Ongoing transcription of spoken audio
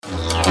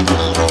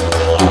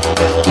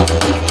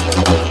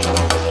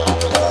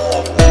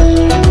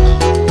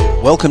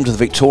Welcome to the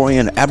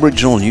Victorian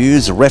Aboriginal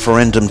News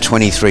Referendum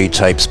 23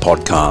 Tapes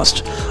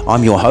podcast.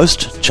 I'm your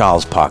host,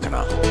 Charles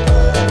Parkiner.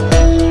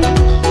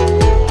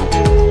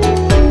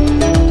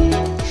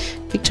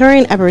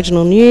 Victorian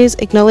Aboriginal News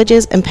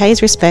acknowledges and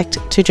pays respect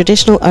to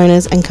traditional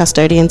owners and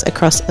custodians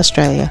across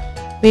Australia.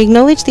 We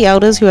acknowledge the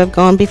elders who have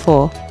gone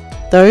before,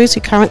 those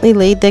who currently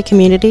lead their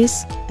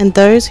communities, and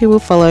those who will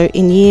follow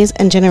in years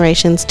and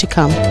generations to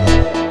come.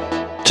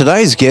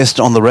 Today's guest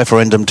on the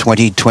Referendum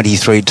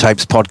 2023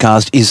 Tapes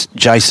podcast is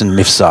Jason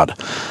Mifsud,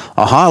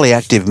 a highly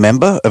active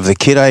member of the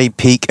Kidday,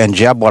 Peak and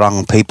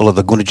Djabwurrung people of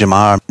the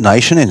Gunditjmara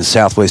Nation in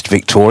southwest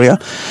Victoria.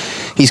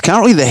 He's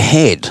currently the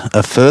head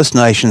of First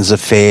Nations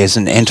Affairs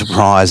and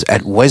Enterprise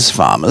at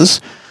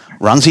Wesfarmers,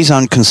 runs his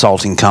own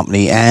consulting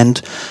company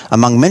and,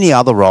 among many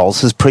other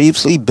roles, has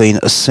previously been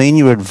a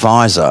senior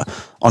advisor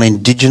on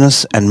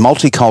Indigenous and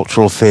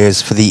multicultural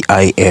affairs for the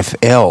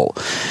AFL.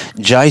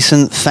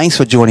 Jason, thanks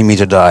for joining me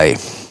today.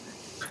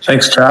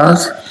 Thanks,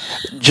 Charles.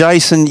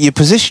 Jason, you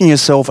position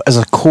yourself as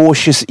a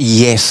cautious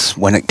yes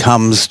when it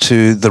comes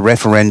to the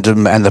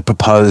referendum and the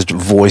proposed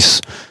voice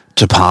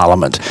to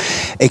Parliament.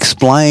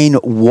 Explain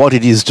what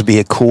it is to be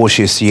a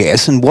cautious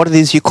yes and what it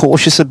is you're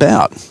cautious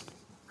about.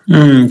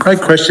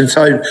 Great question.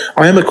 So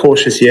I am a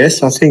cautious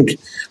yes. I think,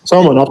 so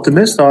I'm an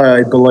optimist.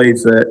 I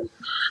believe that,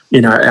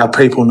 our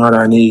people not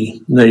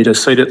only need a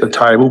seat at the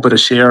table, but a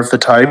share of the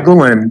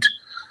table. And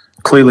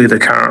clearly the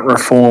current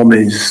reform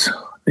is,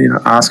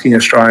 asking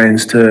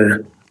Australians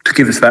to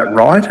give us that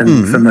right.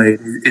 And for me,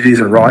 it is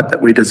a right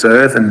that we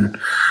deserve. And,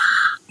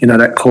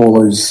 that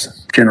call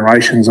is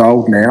generations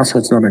old now, so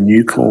it's not a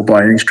new call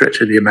by any stretch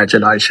of the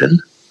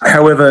imagination.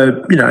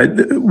 However,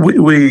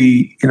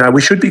 we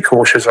should be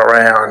cautious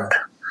around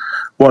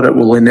what it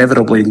will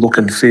inevitably look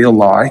and feel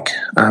like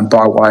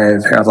by way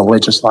of how the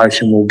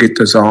legislation will get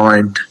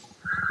designed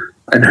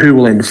and who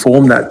will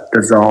inform that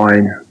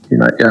design,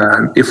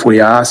 if we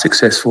are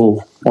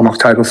successful on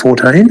October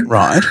 14.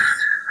 Right.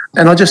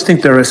 And I just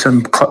think there are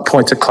some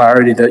points of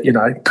clarity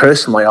that,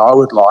 personally I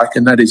would like,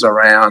 and that is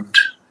around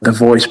the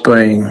voice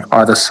being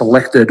either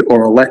selected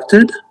or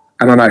elected.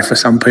 And I know for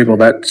some people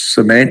that's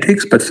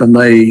semantics, but for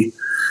me,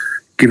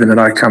 given that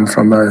I come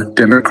from a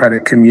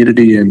democratic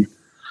community and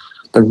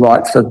the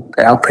right for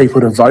our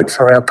people to vote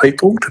for our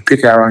people, to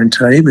pick our own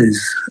team,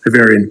 is a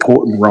very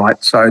important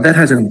right. So that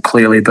hasn't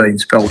clearly been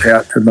spelled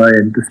out to me,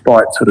 and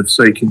despite sort of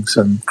seeking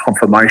some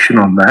confirmation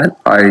on that,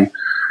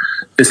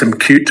 there's some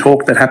cute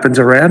talk that happens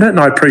around it,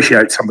 and I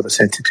appreciate some of the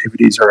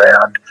sensitivities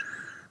around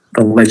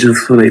the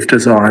legislative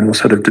design will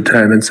sort of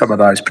determine some of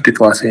those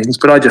particular things.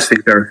 But I just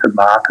think there are some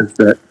markers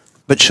that...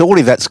 But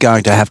surely that's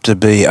going to have to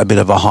be a bit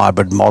of a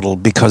hybrid model,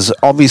 because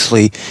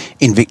obviously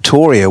in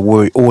Victoria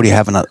we already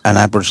have an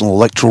Aboriginal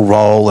electoral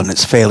roll, and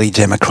it's fairly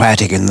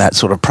democratic in that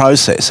sort of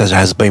process, as it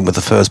has been with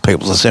the First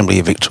Peoples Assembly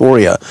of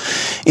Victoria.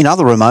 In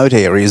other remote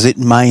areas it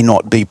may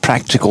not be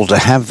practical to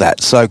have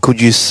that. So could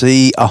you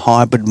see a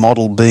hybrid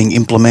model being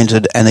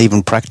implemented and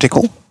even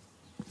practical?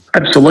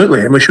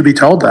 Absolutely, and we should be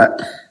told that.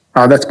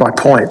 That's my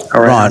point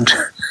around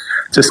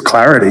just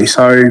clarity.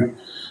 So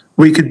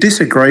we could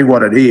disagree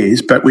what it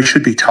is, but we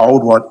should be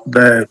told what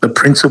the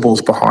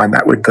principles behind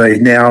that would be.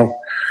 Now,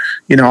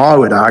 I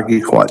would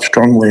argue quite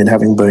strongly, and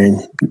having been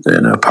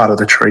part of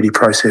the treaty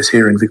process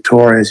here in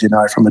Victoria, as you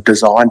know, from a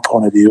design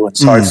point of view and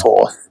so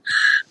forth,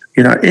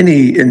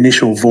 any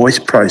initial voice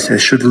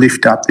process should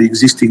lift up the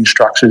existing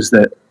structures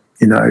that,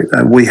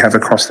 we have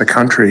across the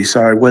country.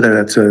 So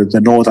whether it's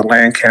the Northern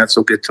Land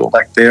Council get to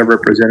elect their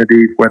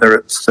representative, whether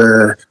it's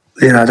the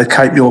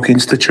Cape York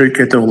Institute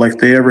get to elect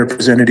their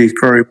representative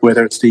group,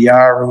 whether it's the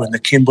Yarra and the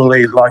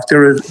Kimberley,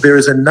 there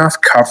is enough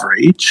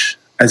coverage,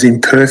 as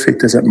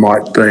imperfect as it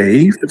might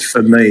be,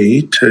 for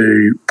me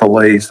to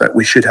believe that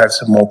we should have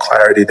some more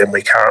clarity than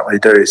we currently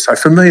do. So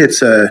for me,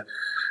 it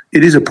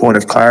is a point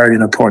of clarity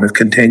and a point of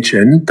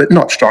contention, but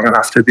not strong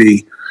enough to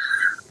be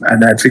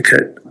an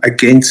advocate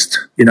against,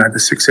 the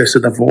success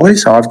of the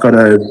voice. I've got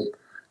I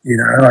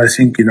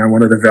think,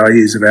 one of the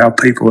values of our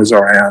people is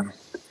around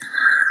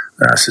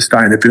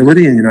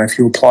sustainability, and if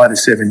you apply the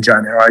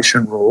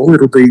 7-generation rule,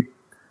 it'll be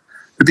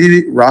a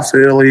bit rough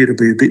early, it'll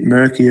be a bit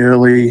murky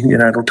early,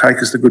 it'll take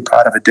us the good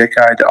part of a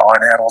decade to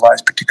iron out all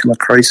those particular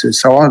creases.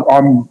 So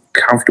I'm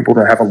comfortable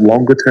to have a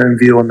longer term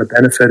view on the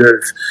benefit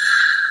of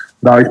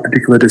those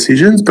particular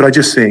decisions, but I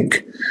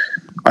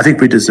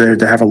think we deserve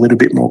to have a little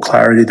bit more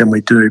clarity than we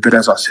do. But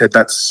as I said,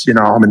 that's,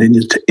 I'm an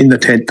in the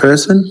tent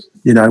person.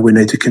 We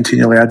need to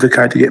continually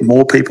advocate to get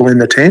more people in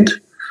the tent.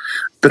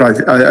 But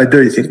I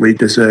do think we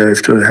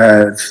deserve to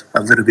have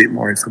a little bit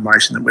more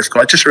information than we've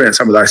got, just around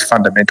some of those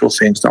fundamental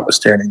things,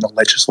 notwithstanding the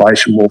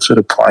legislation will sort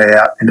of play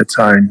out in its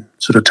own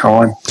sort of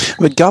time.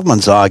 But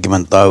government's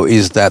argument, though,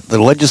 is that the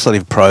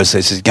legislative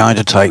process is going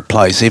to take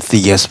place if the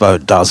yes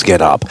vote does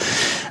get up.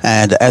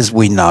 And as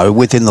we know,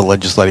 within the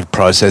legislative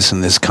process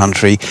in this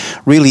country,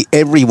 really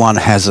everyone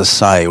has a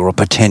say or a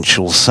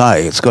potential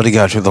say. It's got to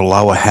go through the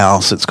lower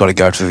house, it's got to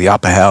go through the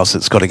upper house,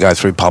 it's got to go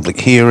through public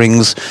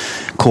hearings,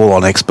 call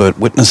on expert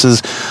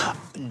witnesses.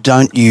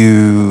 don't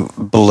you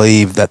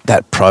believe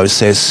that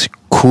process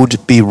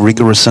could be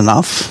rigorous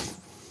enough?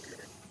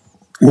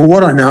 Well,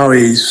 what I know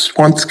is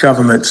once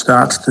government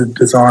starts to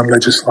design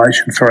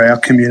legislation for our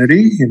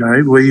community,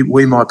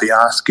 we might be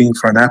asking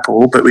for an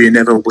apple, but we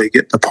inevitably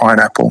get the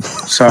pineapple.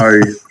 So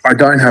I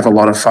don't have a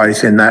lot of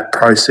faith in that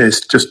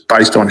process just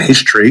based on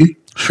history.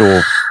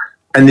 Sure.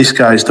 And this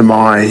goes to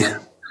my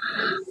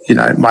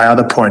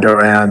other point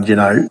around,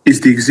 is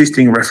the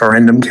existing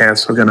referendum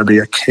council going to be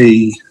a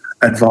key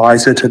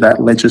advisor to that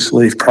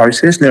legislative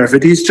process? Now, if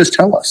it is, just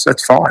tell us.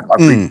 That's fine.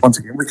 Once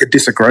again, we could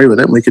disagree with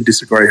it. We could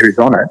disagree who's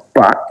on it.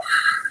 But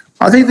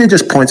I think they're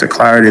just points of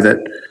clarity that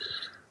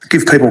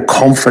give people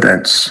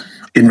confidence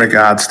in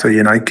regards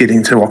to,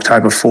 getting to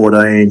October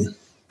 14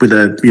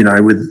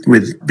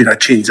 with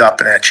chins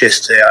up and our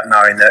chests out,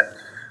 knowing that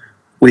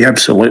we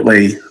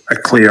absolutely are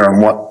clear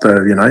on what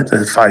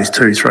the phase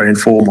 2, 3 and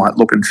 4 might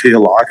look and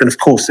feel like. And of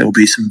course there will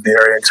be some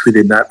variance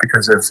within that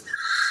because of,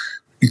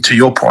 to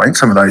your point,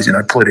 some of those,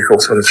 political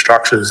sort of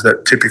structures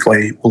that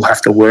typically we'll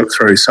have to work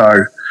through.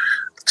 So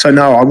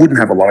no, I wouldn't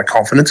have a lot of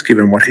confidence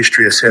given what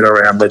history has said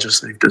around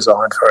legislative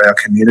design for our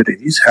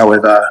communities.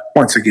 However,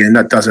 once again,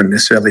 that doesn't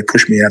necessarily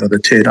push me out of the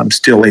tent. I'm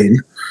still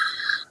in.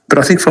 But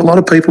I think for a lot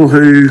of people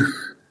who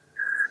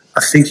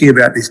are thinking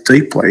about this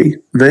deeply,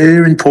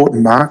 they're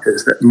important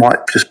markers that might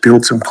just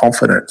build some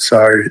confidence.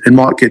 So it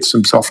might get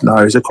some soft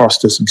no's across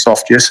to some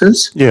soft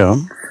yeses. Yeah.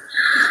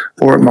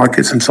 Or it might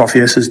get some soft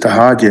yeses to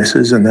hard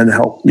yeses, and then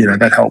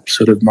that helps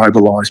sort of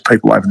mobilise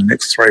people over the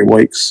next 3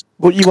 weeks.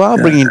 Well, you are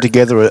bringing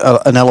together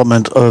an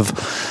element of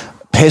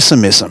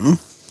pessimism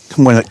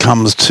when it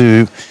comes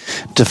to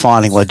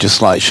defining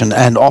legislation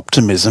and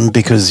optimism,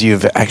 because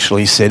you've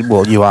actually said,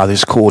 well, you are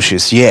this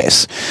cautious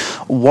yes.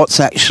 What's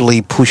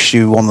actually pushed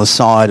you on the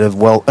side of,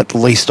 well, at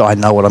least I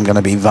know what I'm going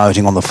to be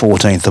voting on the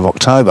 14th of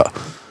October?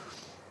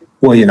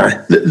 Well,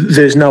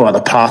 there's no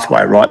other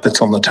pathway, right,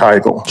 that's on the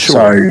table.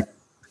 Sure.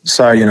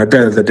 So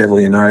better the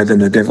devil you know than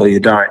the devil you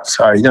don't.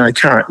 So,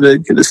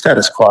 the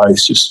status quo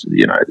is just,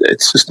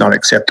 it's just not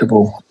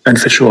acceptable.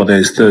 And for sure,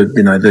 there's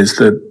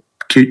the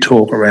cute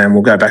talk around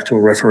we'll go back to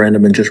a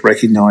referendum and just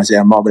recognise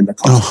our mob in the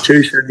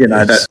Constitution.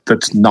 Yes.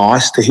 That's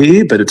nice to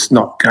hear, but it's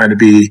not going to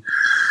be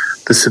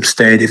the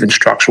substantive and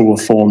structural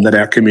reform that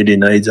our community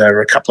needs over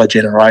a couple of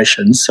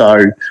generations.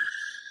 So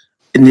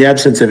in the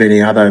absence of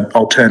any other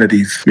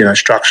alternative,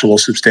 structural or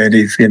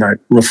substantive,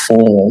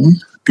 reform,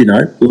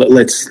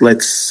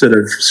 let's sort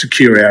of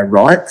secure our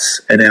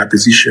rights and our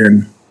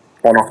position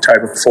on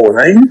October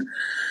 14.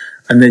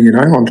 And then,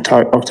 on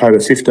October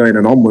 15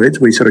 and onwards,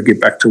 we sort of get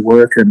back to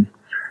work and,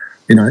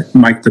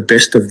 make the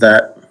best of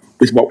that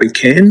with what we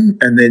can.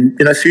 And then,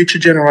 future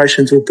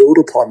generations will build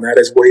upon that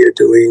as we are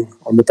doing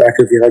on the back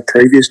of,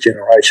 previous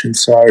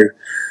generations. So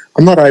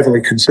I'm not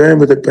overly concerned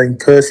with it being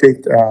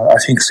perfect. I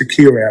think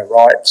secure our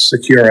rights,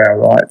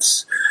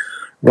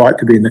 right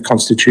to be in the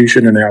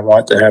Constitution and our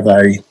right to have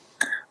an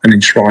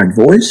enshrined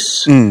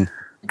voice, and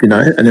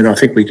then I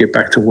think we get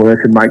back to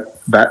work and make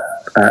that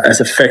as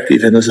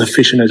effective and as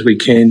efficient as we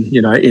can,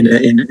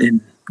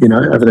 in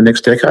over the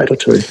next decade or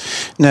two.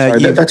 No,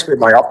 so that's where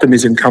my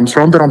optimism comes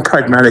from, but I'm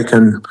pragmatic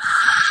and,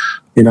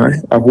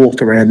 I've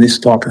walked around this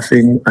type of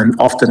thing and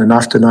often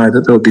enough to know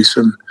that there'll be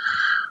some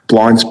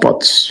blind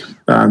spots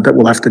that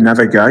we'll have to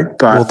navigate.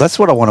 But well, that's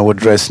what I want to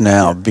address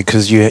now,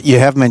 because you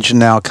have mentioned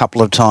now a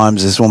couple of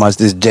times there's almost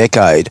this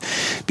decade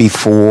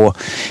before,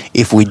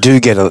 if we do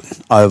get it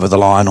over the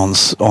line on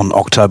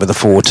October the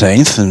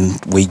 14th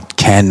and we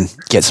can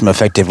get some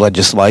effective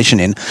legislation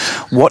in,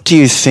 what do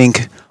you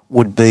think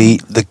would be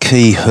the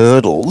key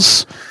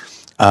hurdles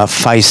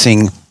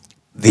facing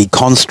the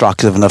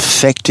construct of an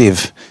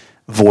effective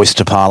voice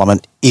to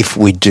Parliament if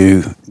we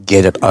do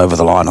get it over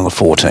the line on the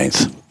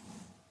 14th?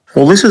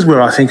 Well, this is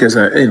where I think as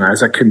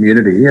a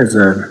community, as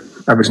a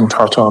Aboriginal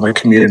Torres Strait Islander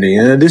community,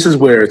 and this is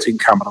where it's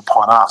incumbent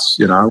upon us,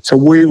 So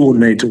we will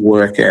need to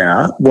work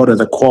out what are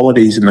the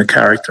qualities and the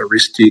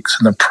characteristics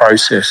and the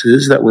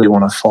processes that we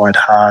want to fight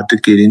hard to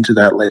get into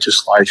that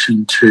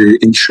legislation to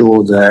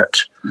ensure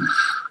that,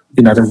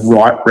 the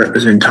right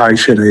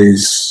representation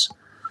is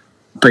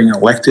being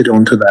elected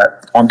onto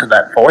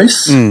that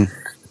voice.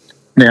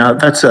 Now,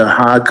 that's a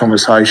hard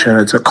conversation.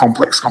 It's a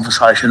complex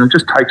conversation. It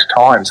just takes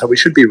time. So we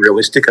should be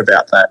realistic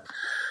about that.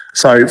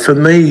 So for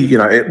me,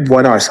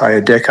 when I say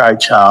a decade,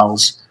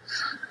 Charles,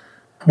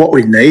 what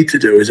we need to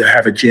do is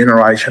have a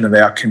generation of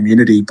our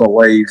community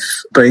believe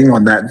being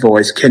on that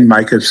voice can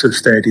make a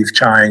substantive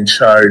change.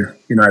 So,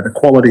 the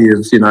quality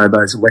of,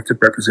 those elected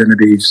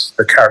representatives,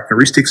 the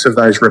characteristics of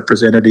those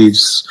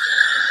representatives,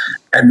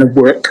 and the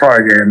work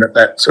program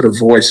that sort of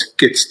voice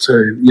gets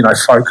to,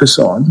 focus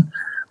on,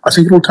 I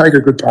think it'll take a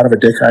good part of a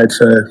decade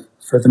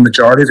for the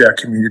majority of our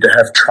community to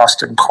have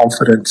trust and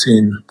confidence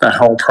in that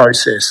whole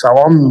process. So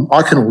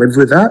I can live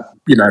with that,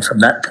 from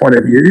that point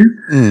of view.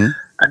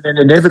 And then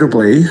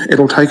inevitably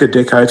it'll take a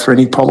decade for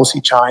any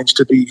policy change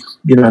to be,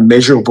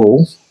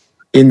 measurable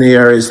in the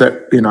areas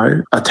that,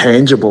 are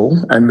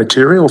tangible and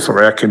material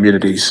for our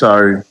community.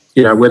 So,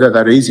 whether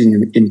that is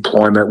in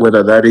employment,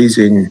 whether that is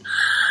in,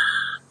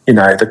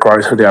 the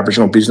growth of the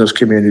Aboriginal business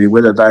community,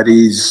 whether that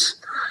is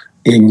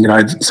in,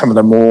 some of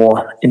the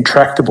more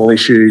intractable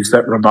issues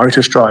that remote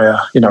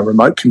Australia,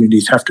 remote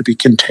communities have to be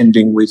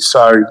contending with.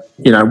 So,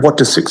 what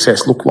does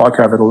success look like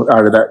over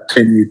that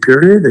 10-year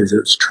period?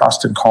 It's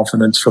trust and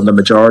confidence from the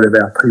majority of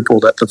our people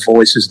that the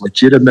voice is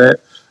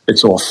legitimate,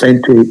 it's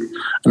authentic,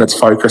 and it's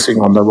focusing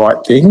on the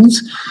right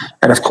things.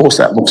 And of course,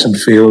 that looks and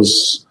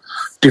feels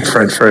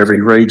different for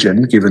every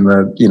region, given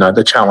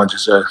the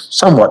challenges are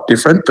somewhat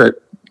different,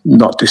 but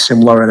not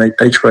dissimilar in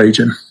each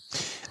region.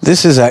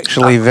 This is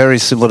actually very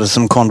similar to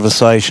some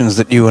conversations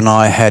that you and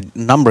I had a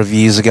number of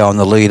years ago in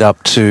the lead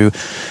up to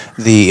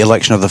the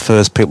election of the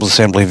first People's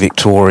Assembly of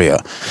Victoria.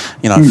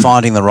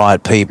 Finding the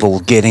right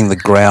people, getting the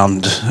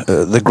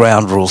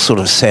ground rules sort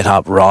of set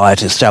up right,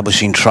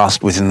 establishing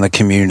trust within the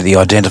community,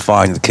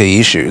 identifying the key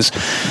issues.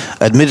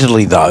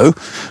 Admittedly, though,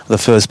 the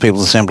first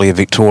People's Assembly of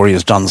Victoria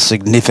has done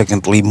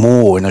significantly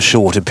more in a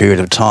shorter period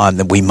of time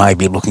than we may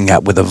be looking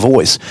at with a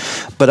voice.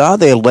 But are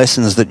there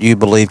lessons that you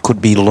believe could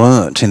be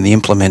learnt in the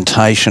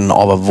implementation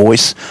of a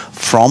voice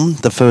from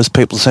the first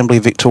People's Assembly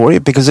of Victoria?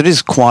 Because it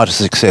is quite a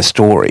success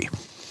story.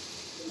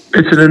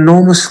 It's an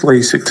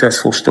enormously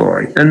successful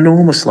story,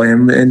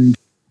 and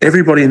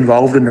everybody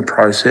involved in the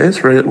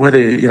process,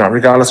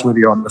 regardless of whether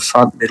you're on the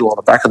front, middle, or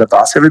the back of the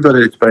bus,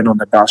 everybody that's been on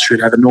the bus should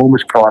have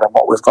enormous pride on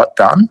what we've got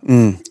done.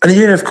 And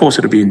yeah, of course,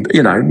 it'll be,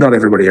 not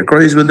everybody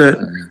agrees with it,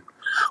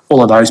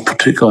 all of those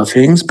particular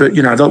things. But,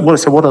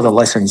 what are the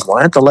lessons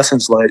learned? The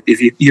lessons learned, if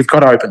you've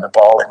got to open the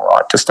bowling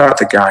right to start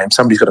the game,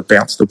 somebody's got to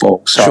bounce the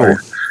ball.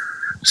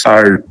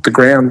 So the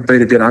ground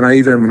being a bit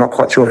uneven, we're not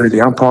quite sure who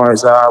the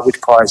umpires are, which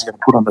players are going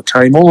to put on the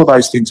team. All of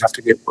those things have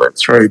to get worked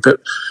through. But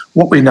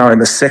what we know in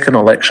the second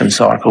election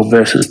cycle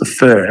versus the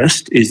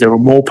first is there were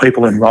more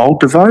people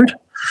enrolled to vote,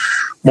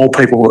 more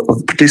people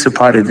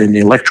participated in the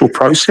electoral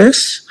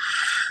process,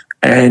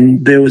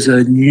 and there was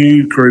a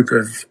new group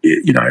of,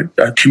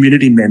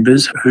 community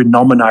members who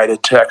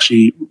nominated to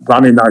actually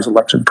run in those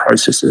election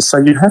processes. So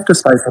you have to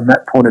say from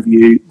that point of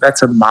view,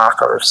 that's a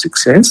marker of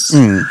success,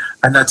 and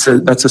that's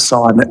a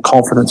sign that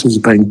confidence is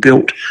being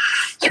built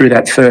through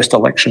that first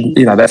election,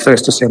 that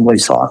first assembly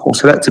cycle.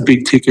 So that's a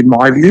big tick in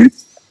my view.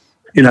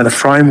 The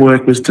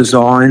framework was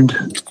designed,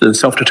 the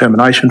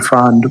Self-Determination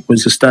Fund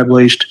was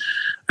established,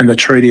 and the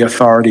treaty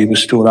authority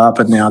was stood up,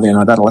 and now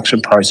that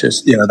election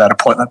process, that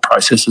appointment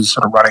process is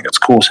sort of running its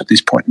course at this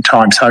point in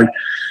time.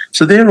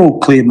 So they're all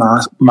clear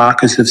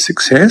markers of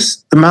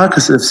success. The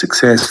markers of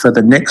success for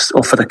the next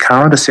or for the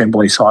current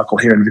assembly cycle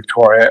here in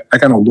Victoria are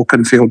going to look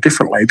and feel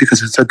differently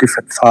because it's a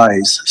different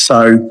phase.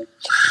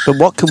 But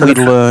what can we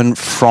learn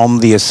from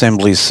the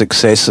Assembly's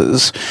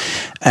successes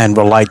and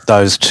relate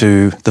those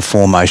to the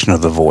formation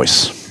of the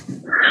voice?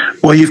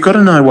 Well, you've got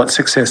to know what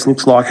success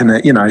looks like in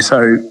that,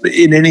 so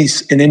in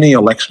any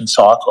election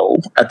cycle,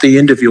 at the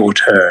end of your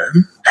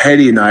term, how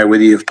do you know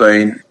whether you've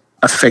been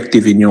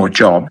effective in your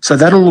job? So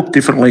that'll look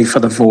differently for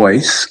the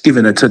voice,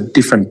 given it's a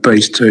different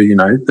beast to,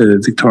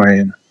 the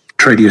Victorian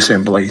Treaty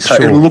Assembly. So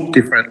It'll look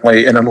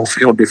differently and it'll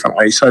feel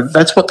differently. So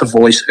that's what the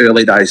voice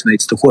early days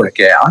needs to work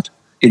out,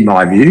 in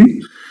my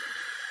view,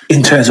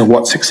 in terms of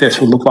what success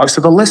will look like. So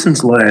the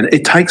lessons learned,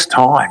 it takes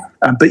time,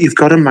 but you've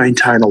got to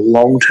maintain a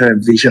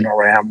long-term vision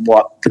around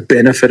what the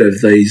benefit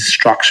of these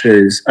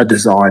structures are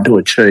designed to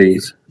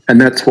achieve. And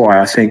that's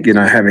why I think,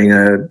 having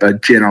a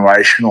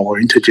generational or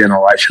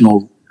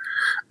intergenerational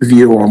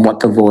view on what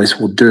the voice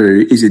will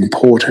do is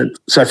important.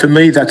 So for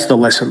me, that's the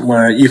lesson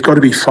learned. You've got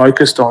to be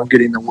focused on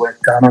getting the work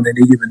done on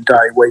any given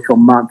day, week or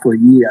month or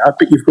year,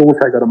 but you've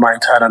also got to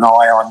maintain an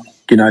eye on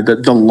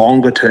the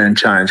longer term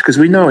change, because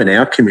we know in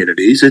our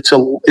communities it's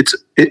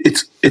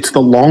the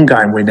long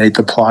game we need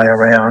to play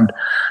around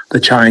the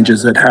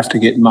changes that have to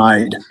get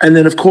made. And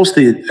then of course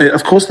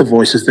the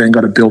voice has then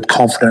got to build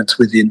confidence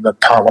within the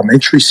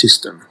parliamentary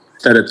system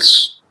that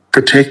it's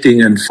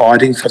protecting and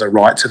fighting for the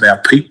rights of our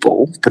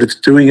people, but it's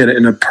doing it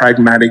in a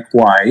pragmatic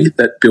way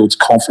that builds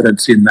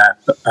confidence in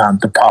that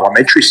the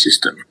parliamentary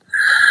system.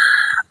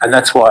 And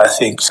that's why I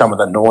think some of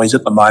the noise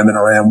at the moment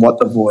around what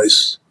the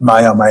voice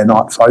may or may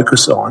not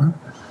focus on,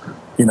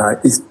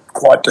 is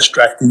quite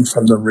distracting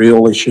from the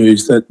real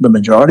issues that the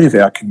majority of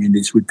our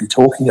communities would be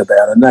talking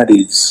about, and that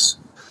is,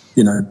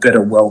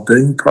 better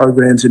wellbeing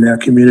programs in our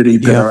community,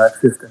 better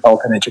access to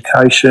health and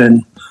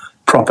education,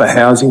 proper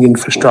housing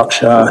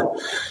infrastructure.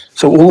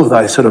 So all of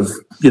those sort of,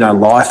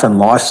 life and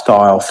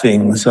lifestyle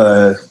things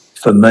are,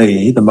 for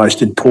me, the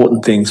most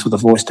important things for the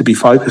voice to be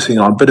focusing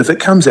on. But if it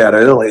comes out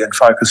early and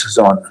focuses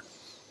on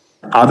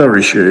other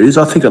issues,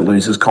 I think it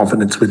loses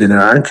confidence within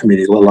our own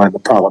community, let alone the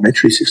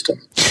parliamentary system.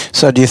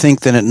 So do you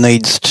think then it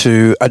needs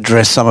to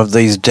address some of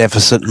these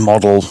deficit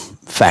model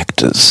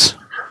factors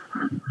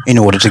in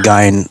order to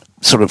gain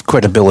sort of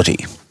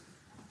credibility?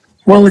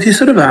 Well, if you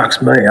sort of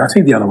ask me, I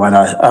think the other way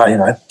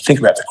to think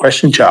about the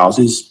question, Charles,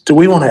 is do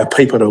we want our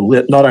people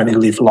to not only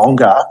live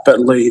longer but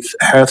live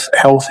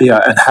healthier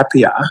and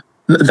happier?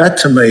 That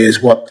to me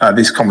is what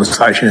this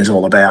conversation is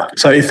all about.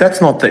 So if that's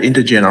not the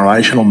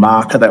intergenerational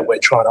marker that we're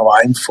trying to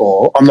aim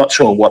for, I'm not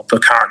sure what the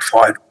current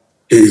fight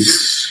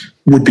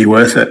would be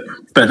worth it.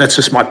 But that's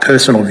just my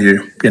personal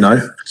view,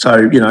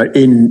 So,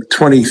 in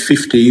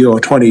 2050 or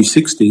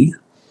 2060,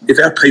 if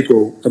our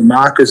people, the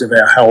markers of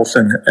our health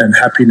and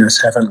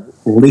happiness haven't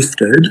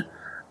lifted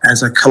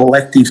as a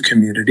collective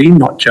community,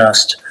 not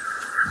just,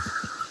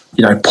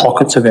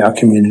 pockets of our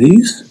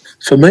communities,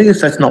 for me, if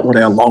that's not what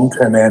our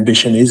long-term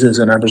ambition is as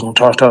an Aboriginal and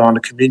Torres Strait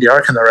Islander community, I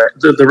reckon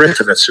the rest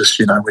of it's just,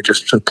 we're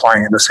just sort of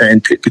playing in the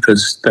sandpit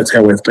because that's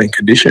how we've been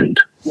conditioned.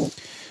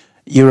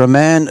 You're a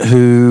man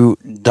who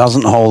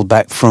doesn't hold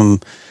back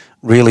from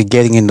really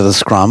getting into the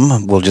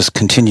scrum. We'll just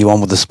continue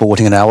on with the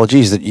sporting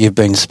analogies that you've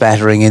been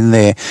spattering in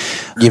there.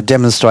 You've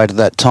demonstrated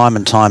that time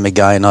and time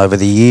again over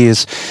the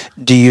years.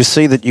 Do you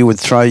see that you would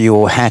throw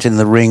your hat in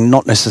the ring,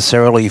 not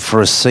necessarily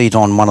for a seat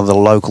on one of the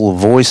local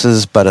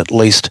voices, but at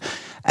least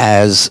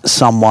as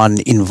someone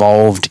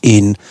involved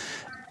in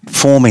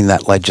forming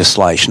that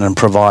legislation and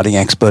providing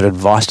expert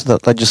advice to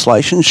that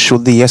legislation,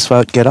 should the yes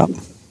vote get up?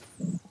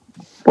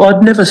 Well,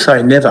 I'd never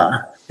say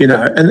never,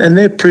 and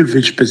they're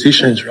privileged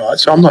positions, right?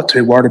 So I'm not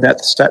too worried about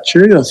the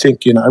statute. I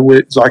think, and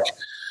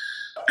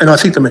I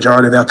think the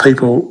majority of our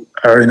people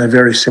are in a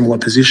very similar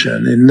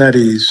position, and that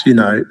is,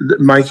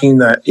 making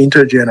that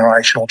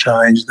intergenerational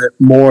change that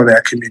more of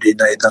our community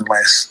need than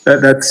less.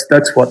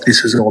 That's what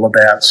this is all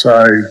about.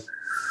 So,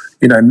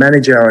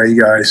 manage our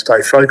ego,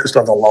 stay focused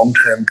on the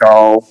long-term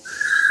goal.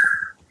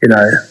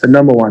 The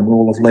number one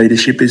rule of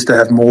leadership is to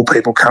have more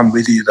people come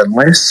with you than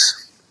less.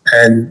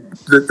 And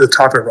the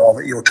type of role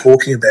that you're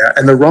talking about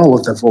and the role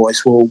of the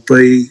voice will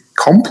be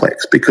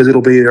complex because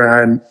it'll be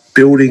around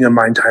building and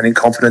maintaining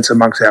confidence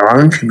amongst our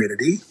own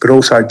community, but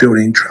also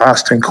building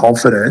trust and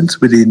confidence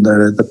within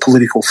the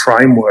political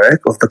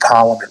framework of the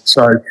parliament.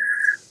 So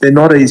they're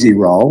not easy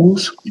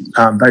roles.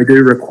 They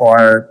do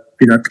require,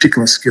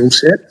 particular skill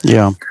set.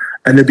 Yeah.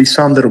 And there'll be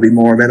some that'll be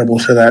more amenable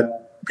to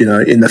that,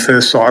 in the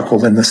first cycle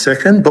than the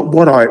second. But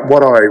what I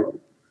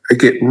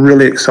get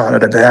really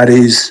excited about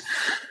is,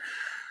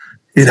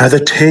 the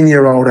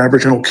 10-year-old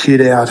Aboriginal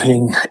kid out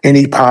in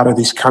any part of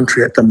this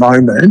country at the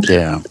moment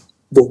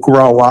will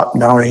grow up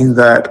knowing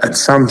that at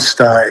some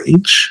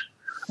stage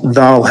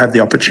they'll have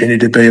the opportunity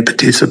to be a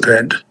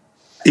participant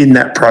in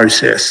that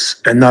process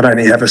and not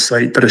only have a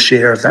seat but a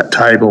share of that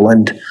table.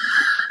 And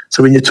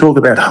so when you talk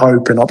about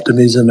hope and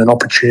optimism and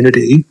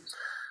opportunity,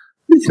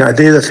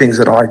 they're the things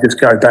that I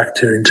just go back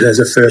to in terms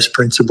of first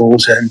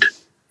principles. And,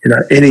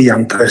 any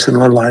young person,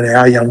 let alone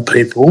our young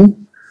people,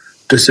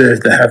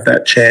 deserve to have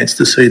that chance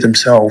to see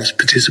themselves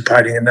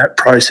participating in that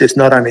process,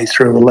 not only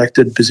through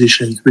elected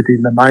positions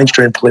within the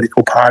mainstream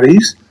political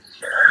parties,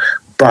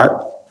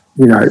 but,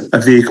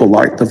 a vehicle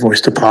like the Voice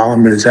to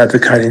Parliament is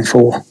advocating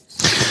for.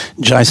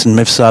 Jason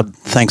Mifsud,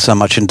 thanks so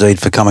much indeed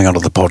for coming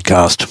onto the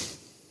podcast.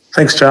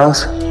 Thanks,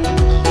 Charles.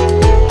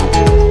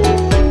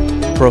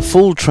 For a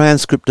full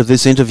transcript of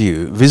this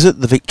interview, visit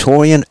the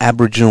Victorian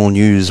Aboriginal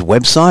News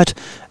website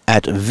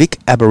at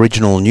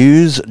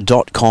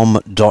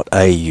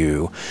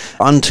vicaboriginalnews.com.au.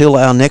 Until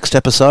our next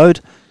episode,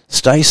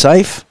 stay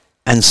safe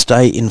and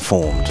stay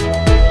informed.